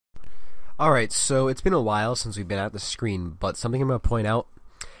Alright, so it's been a while since we've been at the screen, but something I'm going to point out.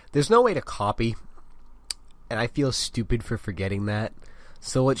 There's no way to copy, and I feel stupid for forgetting that.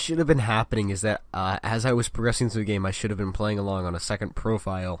 So what should have been happening is that as I was progressing through the game, I should have been playing along on a second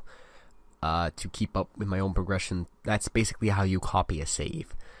profile to keep up with my own progression. That's basically how you copy a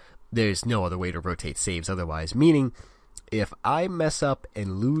save. There's no other way to rotate saves otherwise, meaning if I mess up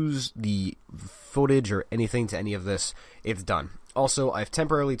and lose the footage or anything to any of this, it's done. Also, I've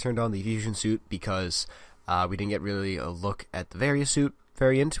temporarily turned on the fusion suit because we didn't get really a look at the Variasuit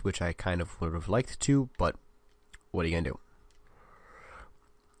variant, which I kind of would have liked to, but what are you going to do?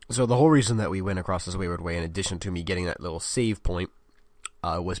 So the whole reason that we went across this wayward way, in addition to me getting that little save point,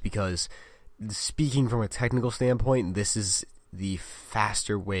 was because, speaking from a technical standpoint, this is the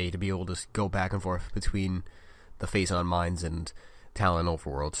faster way to be able to go back and forth between the phazon mines and Talon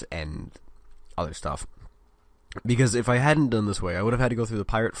overworlds and other stuff. Because if I hadn't done this way, I would have had to go through the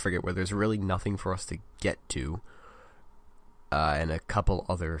pirate frigate where there's really nothing for us to get to, and a couple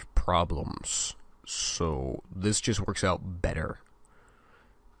other problems. So this just works out better.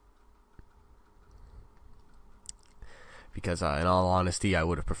 Because in all honesty, I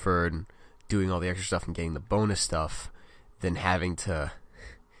would have preferred doing all the extra stuff and getting the bonus stuff than having to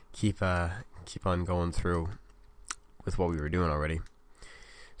keep on going through with what we were doing already.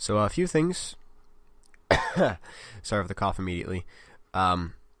 So a few things. Sorry for the cough immediately.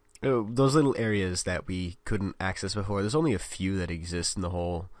 Those little areas that we couldn't access before, there's only a few that exist in the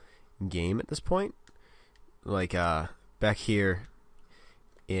whole game at this point. Like back here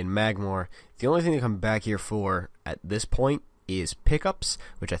in Magmore, the only thing to come back here for at this point is pickups,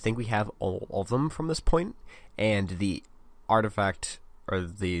 which I think we have all of them from this point, and the artifact or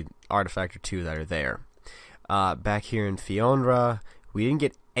the artifact or two that are there. Back here in Fiondra, we didn't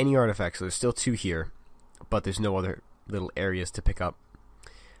get any artifacts, so there's still two here, but there's no other little areas to pick up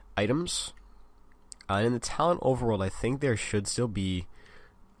items. And in the Talon overworld, I think there should still be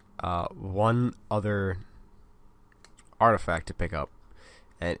one other artifact to pick up,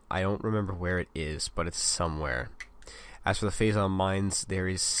 and I don't remember where it is, but it's somewhere. As for the phazon mines, there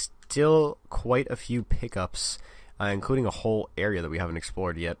is still quite a few pickups, including a whole area that we haven't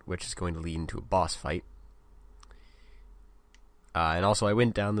explored yet, which is going to lead into a boss fight. And also, I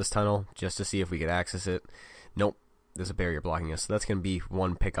went down this tunnel just to see if we could access it. Nope, there's a barrier blocking us, so that's going to be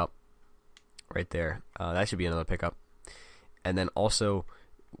one pickup right there. That should be another pickup. And then also,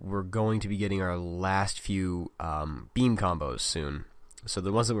 we're going to be getting our last few beam combos soon. So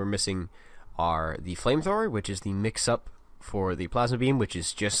the ones that we're missing are the flamethrower, which is the mix-up for the plasma beam, which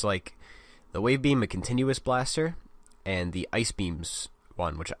is just like the wave beam, a continuous blaster, and the ice beams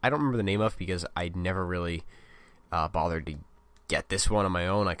one, which I don't remember the name of because I never really bothered to get this one on my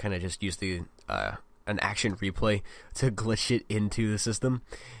own. I kind of just used the an action replay to glitch it into the system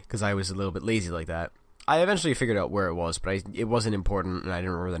because I was a little bit lazy like that. I eventually figured out where it was, but it wasn't important, and I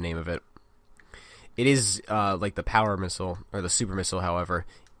didn't remember the name of it. It is like the power missile, or the super missile, however,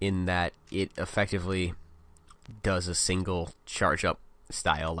 in that it effectively does a single charge up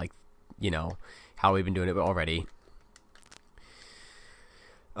style, like, you know, how we've been doing it already.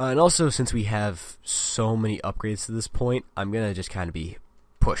 And also, since we have so many upgrades to this point, I'm going to just kind of be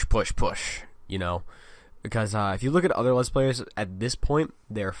push, you know? Because if you look at other Let's Players at this point,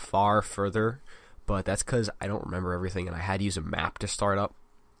 they're far further, but that's because I don't remember everything and I had to use a map to start up.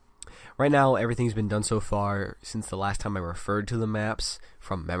 Right now, everything's been done so far since the last time I referred to the maps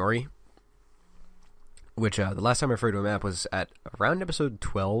from memory. Which, the last time I referred to a map was at around episode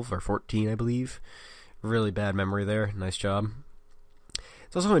 12 or 14, I believe. Really bad memory there. Nice job.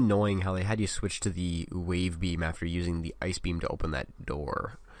 It's also annoying how they had you switch to the wave beam after using the ice beam to open that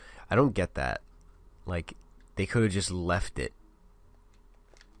door. I don't get that. Like, they could have just left it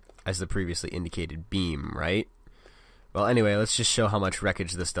as the previously indicated beam, right? Well, anyway, let's just show how much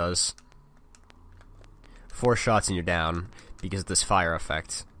wreckage this does. 4 shots and you're down because of this fire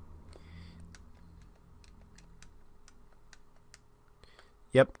effect.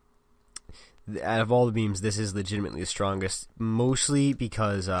 Yep. Out of all the beams, this is legitimately the strongest, mostly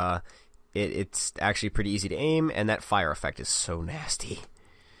because it's actually pretty easy to aim, and that fire effect is so nasty.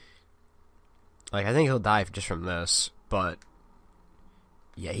 Like, I think he'll die just from this, but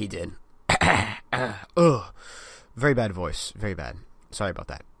yeah, he did. Ugh. Very bad voice. Very bad. Sorry about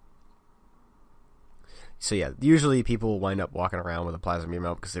that. So yeah, usually people wind up walking around with a plasma beam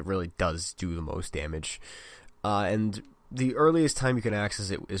out because it really does do the most damage. And the earliest time you can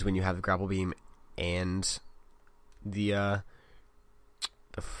access it is when you have the grapple beam and the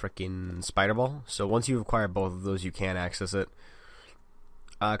frickin' spider ball. So once you've acquired both of those, you can access it.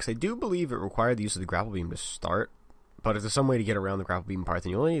 Because I do believe it required the use of the grapple beam to start, But if there's some way to get around the grapple beam part,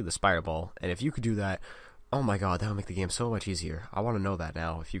 then you only need the spider ball. And if you could do that, oh my god, that would make the game so much easier. I want to know that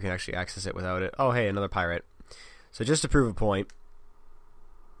now, if you can actually access it without it. Oh, hey, another pirate. So just to prove a point,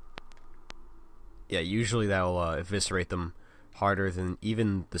 yeah, usually that will eviscerate them harder than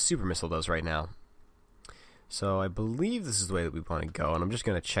even the super missile does right now. So I believe this is the way that we want to go, and I'm just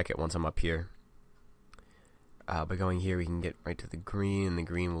going to check it once I'm up here. By going here, we can get right to the green, and the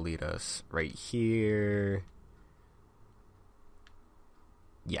green will lead us right here.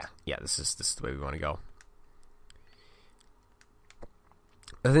 Yeah, this is the way we want to go.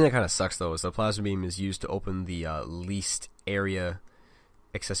 The thing that kind of sucks, though, is the plasma beam is used to open the least area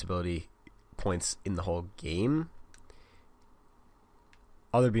accessibility points in the whole game.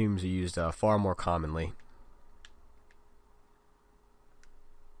 Other beams are used far more commonly.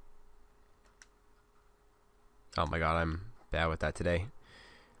 Oh my god, I'm bad with that today.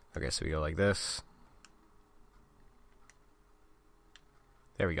 Okay, so we go like this.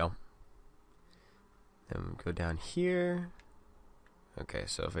 There we go. Then we go down here. Okay,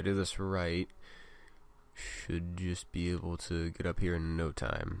 so if I do this right, should just be able to get up here in no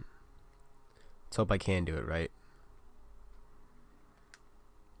time. Let's hope I can do it right.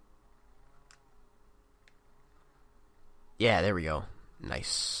 Yeah, there we go.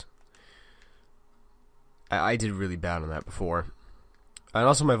 Nice. I did really bad on that before. And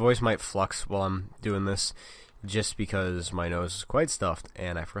also my voice might flux while I'm doing this, just because my nose is quite stuffed,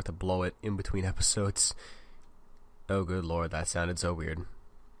 and I forgot to blow it in between episodes. Oh good lord, that sounded so weird.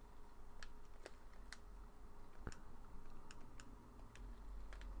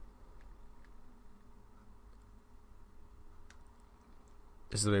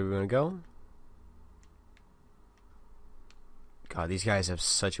 This is the way we're gonna go. God, these guys have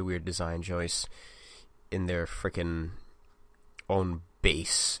such a weird design choice in their frickin' own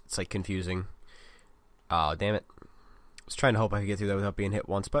base. It's like confusing. Oh, damn it. I was trying to hope I could get through that without being hit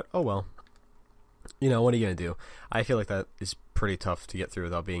once, but oh well. You know, what are you gonna do? I feel like that is pretty tough to get through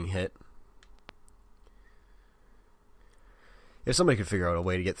without being hit. If somebody could figure out a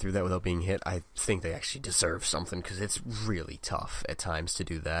way to get through that without being hit, I think they actually deserve something, because it's really tough at times to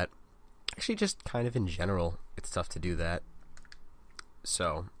do that. Actually, just kind of in general, it's tough to do that.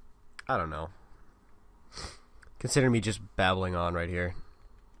 So, I don't know. Consider me just babbling on right here.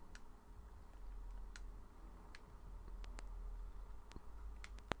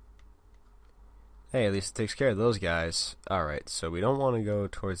 Hey, at least it takes care of those guys. Alright, so we don't want to go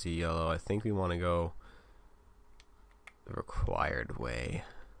towards the yellow. I think we want to go the required way.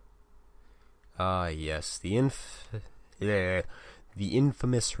 Yes, the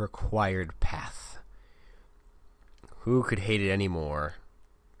infamous required path. Who could hate it any more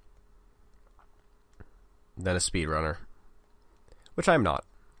than a speedrunner? Which I'm not.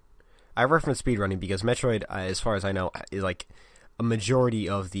 I reference speedrunning because Metroid, as far as I know, is like a majority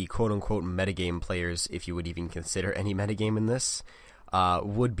of the quote-unquote metagame players, if you would even consider any metagame in this,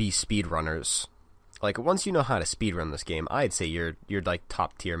 would be speedrunners. Like, once you know how to speedrun this game, I'd say you're like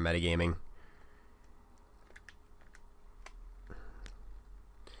top-tier metagaming.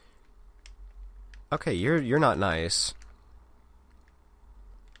 Okay, you're not nice.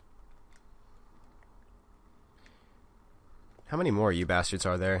 How many more you bastards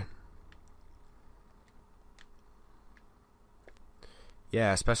are there?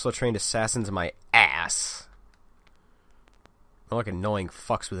 Yeah, special trained assassins in my ass. More like annoying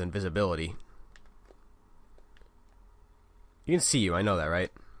fucks with invisibility. You can see you, I know that,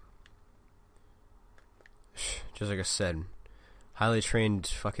 right? Just like I said. Highly trained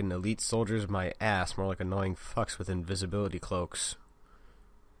fucking elite soldiers in my ass. More like annoying fucks with invisibility cloaks.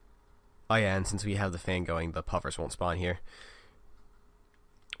 Oh yeah, and since we have the fan going, the puffers won't spawn here.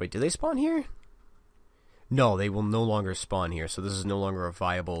 Wait, do they spawn here? No, they will no longer spawn here, so this is no longer a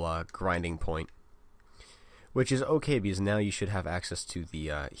viable grinding point. Which is okay, because now you should have access to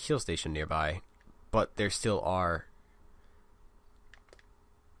the heal station nearby. But there still are...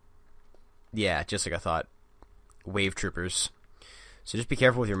 Yeah, just like I thought. Wave troopers. So just be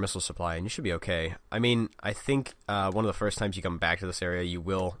careful with your missile supply, and you should be okay. I mean, I think one of the first times you come back to this area, you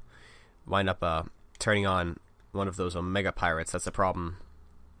will wind up turning on one of those Omega Pirates. That's the problem.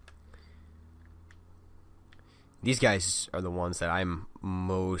 These guys are the ones that I'm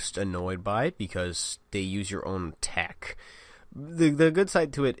most annoyed by, because they use your own tech. The good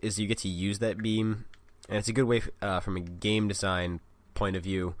side to it is you get to use that beam, and it's a good way from a game design point of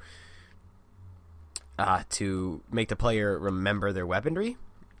view to make the player remember their weaponry,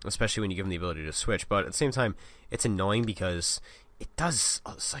 especially when you give them the ability to switch. But at the same time, it's annoying because it does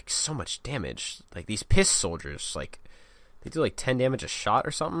like so much damage. Like these piss soldiers, like they do like 10 damage a shot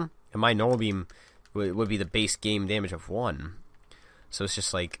or something, and my normal beam would be the base game damage of 1. So it's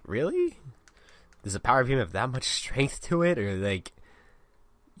just like, really? Does the power beam have that much strength to it? Or like,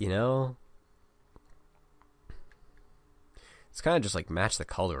 you know? It's kind of just like match the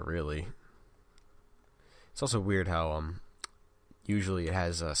color, really. It's also weird how usually it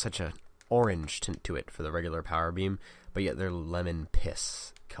has such a orange tint to it for the regular power beam, but yet they're lemon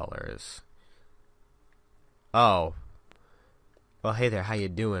piss colors. Oh. Well, hey there, how you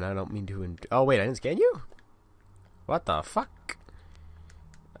doing? I don't mean to... Oh, wait, I didn't scan you? What the fuck?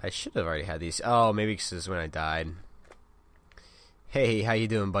 I should have already had these. Oh, maybe because this is when I died. Hey, how you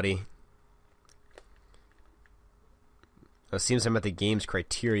doing, buddy? It seems I'm at the game's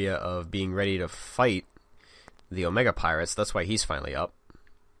criteria of being ready to fight the Omega Pirates. That's why he's finally up.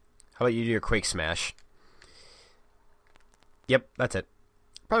 How about you do your Quake Smash? Yep, that's it.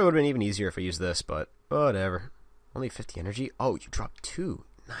 Probably would have been even easier if I used this, but whatever. Only 50 energy? Oh, you dropped 2.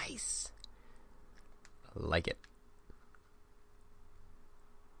 Nice. I like it.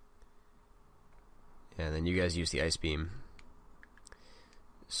 And then you guys use the Ice Beam.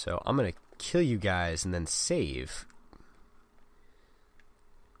 So I'm going to kill you guys and then save.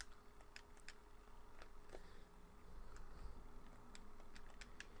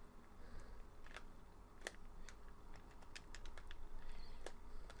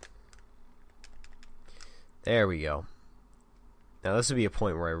 There we go. Now this would be a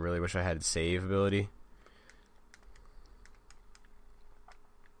point where I really wish I had save ability.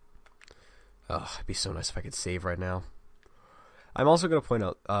 Oh, it'd be so nice if I could save right now. I'm also going to point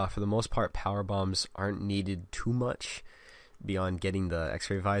out, for the most part, power bombs aren't needed too much beyond getting the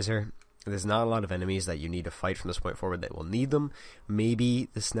X-ray visor. There's not a lot of enemies that you need to fight from this point forward that will need them. Maybe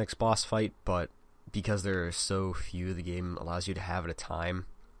this next boss fight, but because there are so few, the game allows you to have at a time.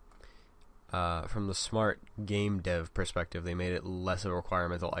 From the smart game dev perspective, they made it less of a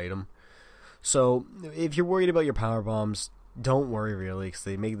requiremental item. So, if you're worried about your power bombs, don't worry really, because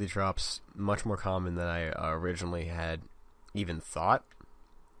they make the drops much more common than I originally had even thought.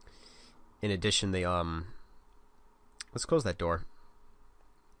 In addition, they let's close that door,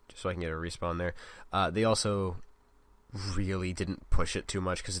 just so I can get a respawn there. They also really didn't push it too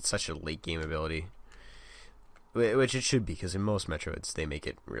much because it's such a late game ability. Which it should be, because in most Metroids, they make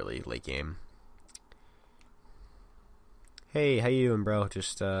it really late game. Hey, how you doing, bro?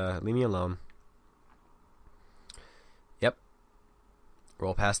 Just, leave me alone. Yep.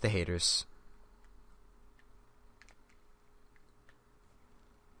 Roll past the haters.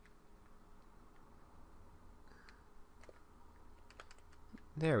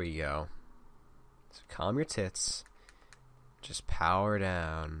 There we go. So calm your tits. Just power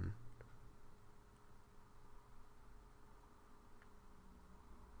down.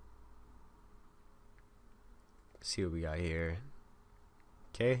 See what we got here.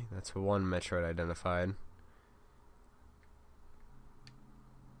 Okay, that's one Metroid identified.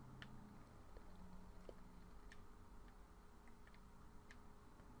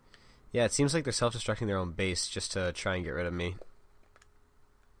 Yeah, it seems like they're self-destructing their own base just to try and get rid of me.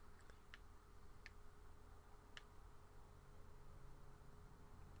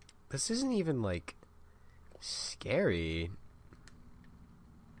 This isn't even, like, scary.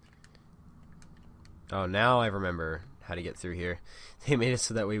 Oh, now I remember how to get through here. They made it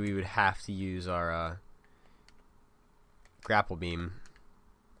so that way we would have to use our grapple beam.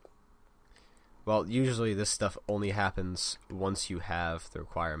 Well, usually this stuff only happens once you have the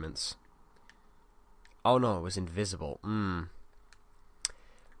requirements. Oh no, it was invisible.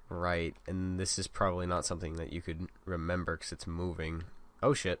 Right, and this is probably not something that you could remember because it's moving.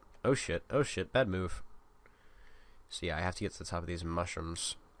 Oh shit, oh shit, oh shit, bad move. So yeah, I have to get to the top of these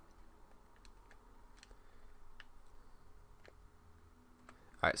mushrooms.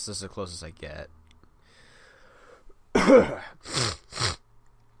 Alright, so this is the closest I get.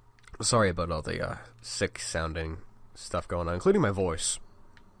 Sorry about all the sick sounding stuff going on, including my voice.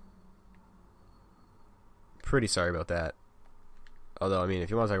 Pretty sorry about that. Although, I mean, if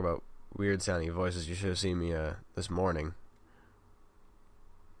you want to talk about weird sounding voices, you should have seen me this morning.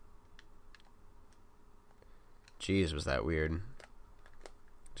 Jeez, was that weird.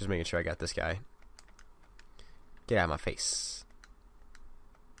 Just making sure I got this guy. Get out of my face.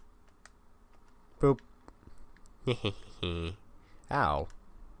 Boop. Ow.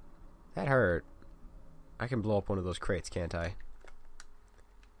 That hurt. I can blow up one of those crates, can't I?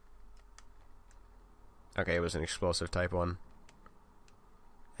 Okay, it was an explosive type one.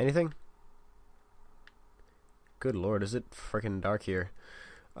 Anything? Good lord, is it freaking dark here?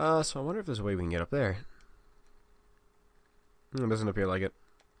 So I wonder if there's a way we can get up there. It doesn't appear like it.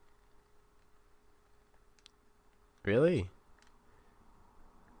 Really?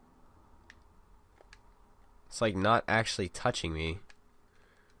 It's like not actually touching me.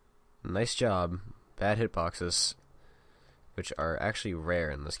 Nice job. Bad hitboxes, which are actually rare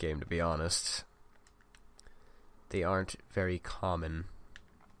in this game, to be honest. They aren't very common.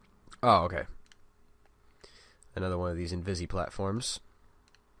 Oh, okay. Another one of these Invisi platforms.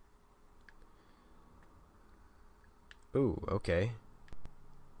 Ooh, okay.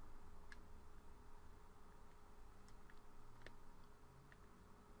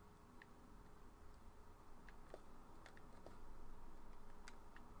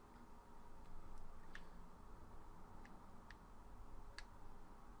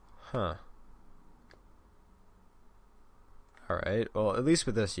 Huh. Alright, well, at least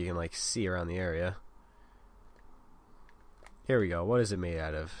with this you can, like, see around the area. Here we go. What is it made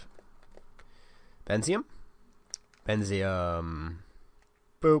out of? Benzium? Benzium.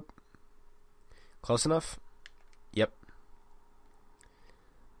 Boop. Close enough? Yep.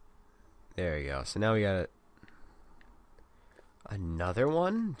 There you go. So now we got another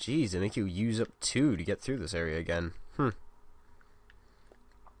one? Jeez, I think you use up 2 to get through this area again.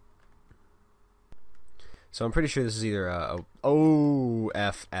 So I'm pretty sure this is either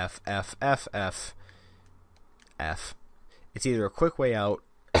F. It's either a quick way out.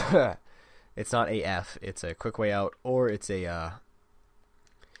 It's not a F. It's a quick way out, or it's a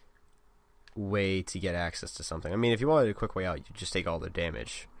way to get access to something. I mean, if you wanted a quick way out, you just take all the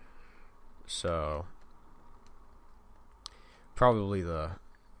damage. So probably the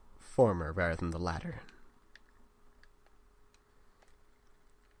former rather than the latter.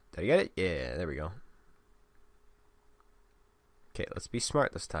 Did I get it? Yeah, there we go. Okay, let's be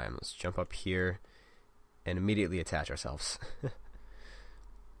smart this time. Let's jump up here and immediately attach ourselves.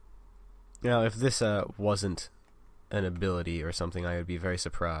 Now, if this wasn't an ability or something, I would be very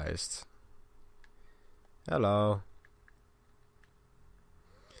surprised. Hello.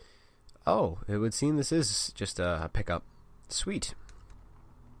 Oh, it would seem this is just a pickup. Sweet.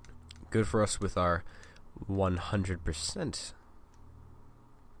 Good for us with our 100%.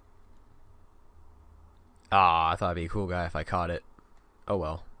 Ah, I thought I'd be a cool guy if I caught it. Oh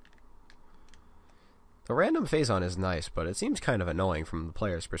well. The random phazon is nice, but it seems kind of annoying from the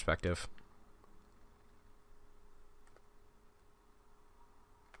player's perspective.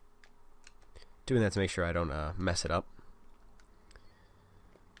 Doing that to make sure I don't mess it up.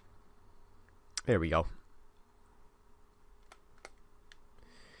 There we go.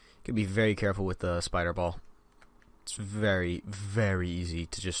 Could be very careful with the spider ball. It's very, very easy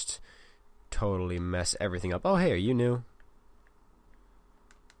to just totally mess everything up. Oh, hey, are you new?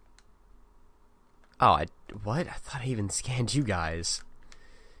 Oh, what? I thought I even scanned you guys.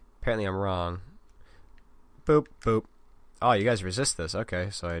 Apparently I'm wrong. Boop, boop. Oh, you guys resist this. Okay,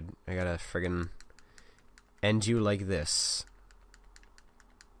 so I gotta friggin' end you like this.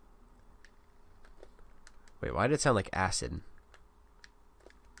 Wait, why did it sound like acid?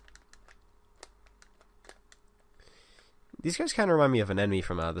 These guys kind of remind me of an enemy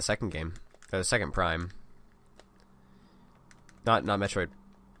from the second game. The second Prime. Not Metroid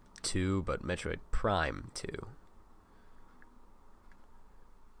 2, but Metroid Prime 2.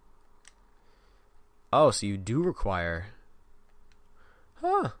 Oh, so you do require...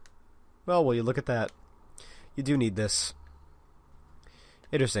 Huh. Well, will you look at that? You do need this.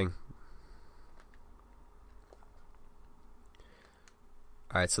 Interesting.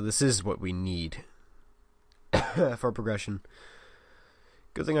 Alright, so this is what we need for progression.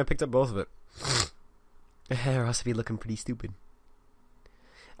 Good thing I picked up both of it. Or else I'd be looking pretty stupid.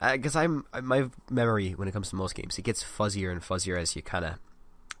 Because my memory when it comes to most games, it gets fuzzier and fuzzier as you kind of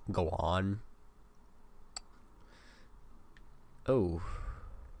go on. Oh,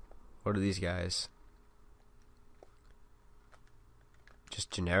 what are these guys?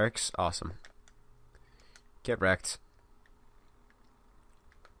 Just generics? Awesome. Get wrecked.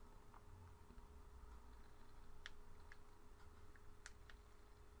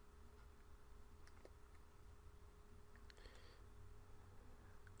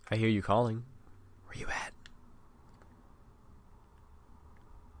 I hear you calling. Where you at?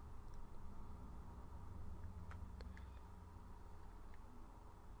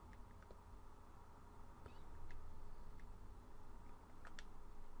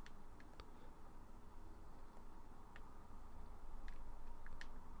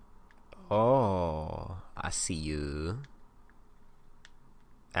 Oh, I see you.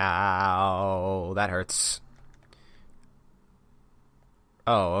 Ow, that hurts.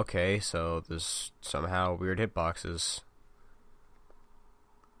 Oh, okay, so there's somehow weird hitboxes.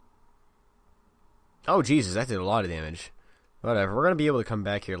 Oh, Jesus, that did a lot of damage. Whatever, we're going to be able to come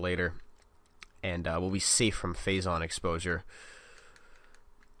back here later. And we'll be safe from phazon exposure.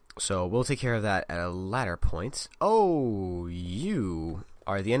 So we'll take care of that at a later point. Oh, you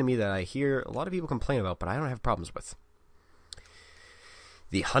are the enemy that I hear a lot of people complain about, but I don't have problems with.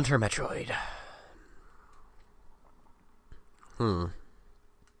 The Hunter Metroid.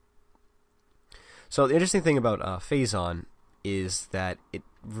 So the interesting thing about Phazon is that it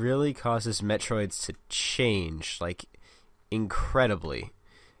really causes Metroids to change, like, incredibly.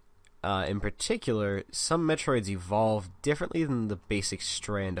 In particular, some Metroids evolve differently than the basic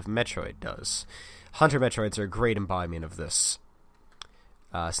strand of Metroid does. Hunter Metroids are a great embodiment of this,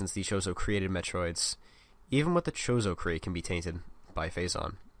 since the Chozo created Metroids. Even what the Chozo create can be tainted by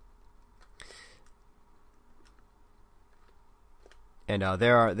Phazon. And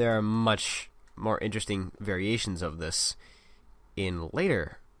there are much more interesting variations of this in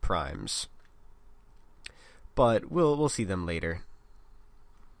later primes, but we'll see them later,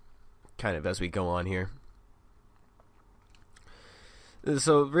 kind of as we go on here.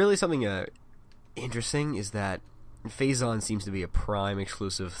 So really something interesting is that Phazon seems to be a Prime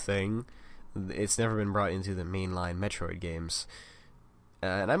exclusive thing. It's never been brought into the mainline Metroid games,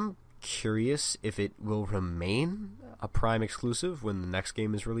 and I'm curious if it will remain a Prime exclusive when the next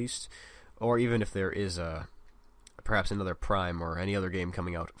game is released, or even if there is perhaps another Prime or any other game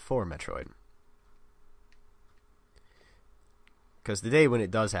coming out for Metroid. Because the day when it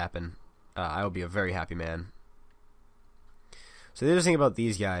does happen, I will be a very happy man. So the other thing about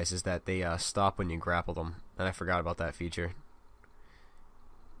these guys is that they stop when you grapple them, and I forgot about that feature.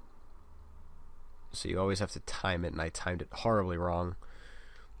 So you always have to time it, and I timed it horribly wrong.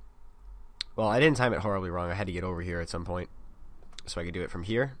 Well, I didn't time it horribly wrong. I had to get over here at some point, so I could do it from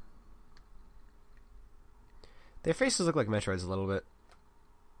here. Their faces look like Metroids a little bit.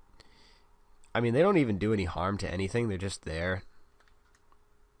 I mean, they don't even do any harm to anything. They're just there.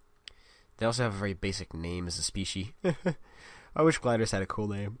 They also have a very basic name as a species. I wish gliders had a cool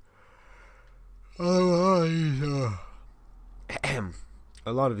name. Otherwise,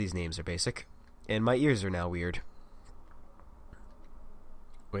 a lot of these names are basic. And my ears are now weird.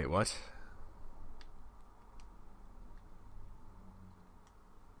 Wait, what?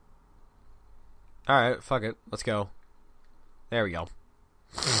 Alright, fuck it. Let's go. There we go.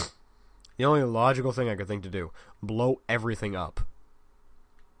 The only logical thing I could think to do. Blow everything up.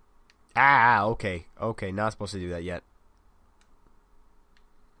 Ah, okay. Okay, not supposed to do that yet.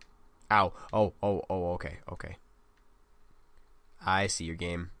 Ow. Oh, okay, okay. I see your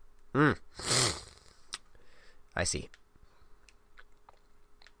game. I see.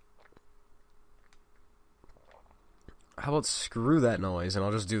 How about screw that noise and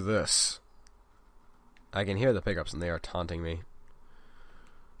I'll just do this? I can hear the pickups and they are taunting me.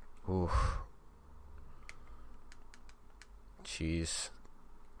 Ooh. Jeez.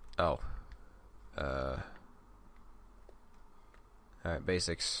 Oh. Alright,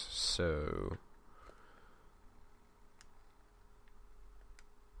 basics. So...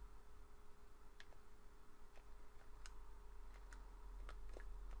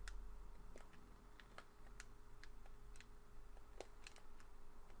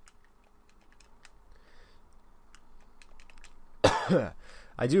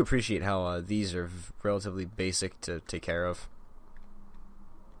 I do appreciate how these are relatively basic to take care of.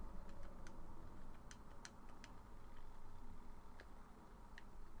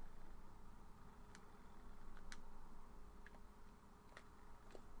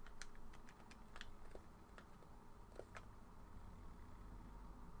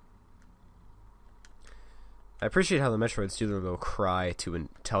 I appreciate how the Metroids do their little cry to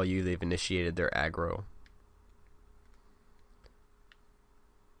tell you they've initiated their aggro.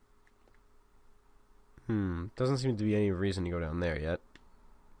 Doesn't seem to be any reason to go down there yet.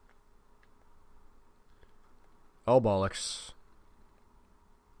 Oh, bollocks.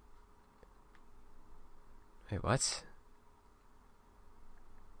 Wait, what?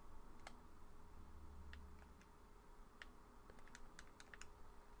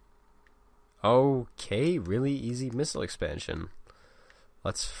 Okay, really easy missile expansion.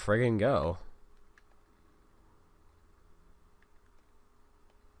 Let's friggin' go.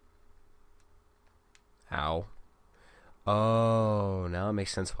 Ow. Oh, now it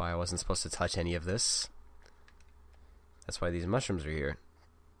makes sense why I wasn't supposed to touch any of this. That's why these mushrooms are here.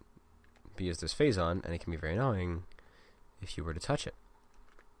 Because there's phazon, and it can be very annoying if you were to touch it.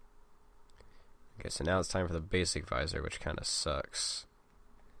 Okay, so now it's time for the basic visor, which kind of sucks.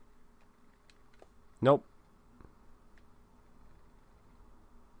 Nope.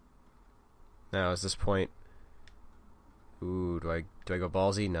 Now, is this point... Ooh, do I go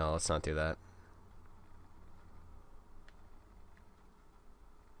ballsy? No, let's not do that.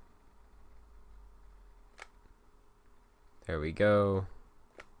 There we go.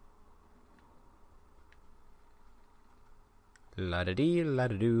 La-da-dee,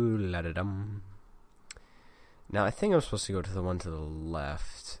 la-da-doo, la-da-dum. Now, I think I'm supposed to go to the one to the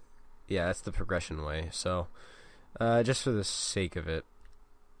left. Yeah, that's the progression way, so... just for the sake of it...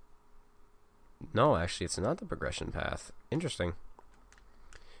 No, actually, it's not the progression path. Interesting.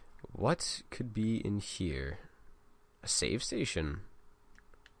 What could be in here? A save station?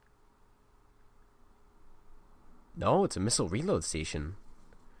 No, it's a missile reload station.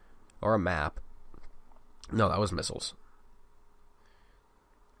 Or a map. No, that was missiles.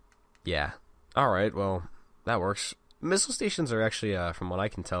 Yeah. Alright, well, that works. Missile stations are actually, from what I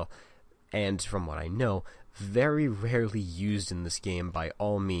can tell, and from what I know, very rarely used in this game by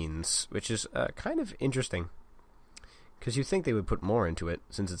all means, which is kind of interesting. Because you think they would put more into it,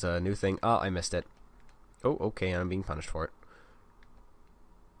 since it's a new thing. Oh, I missed it. Oh, okay, I'm being punished for it.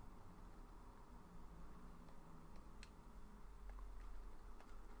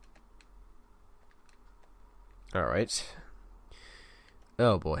 Alright.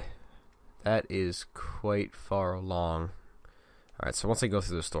 Oh boy. That is quite far along. Alright, so once I go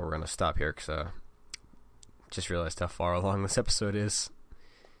through the store, we're going to stop here, because just realized how far along this episode is.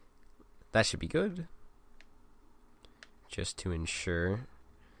 That should be good. Just to ensure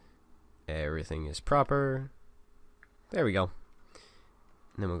everything is proper. There we go.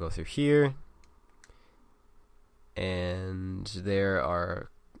 And then we'll go through here. And there are...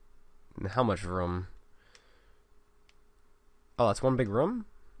 How much room? Oh, that's one big room?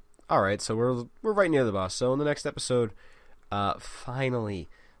 Alright, so we're right near the boss. So in the next episode, finally,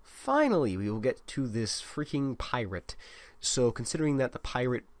 we will get to this freaking pirate. So considering that the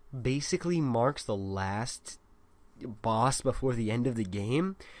pirate basically marks the last boss before the end of the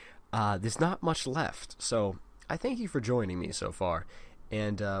game, there's not much left. So I thank you for joining me so far.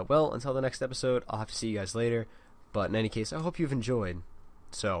 And, well, until the next episode, I'll have to see you guys later. But in any case, I hope you've enjoyed.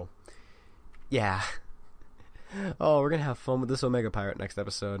 So, yeah. Oh, we're going to have fun with this Omega Pirate next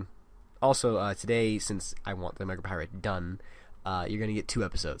episode. Also, today, since I want the Omega Pirate done, you're going to get 2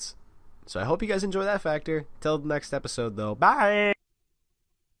 episodes. So I hope you guys enjoy that factor. Till the next episode, though. Bye!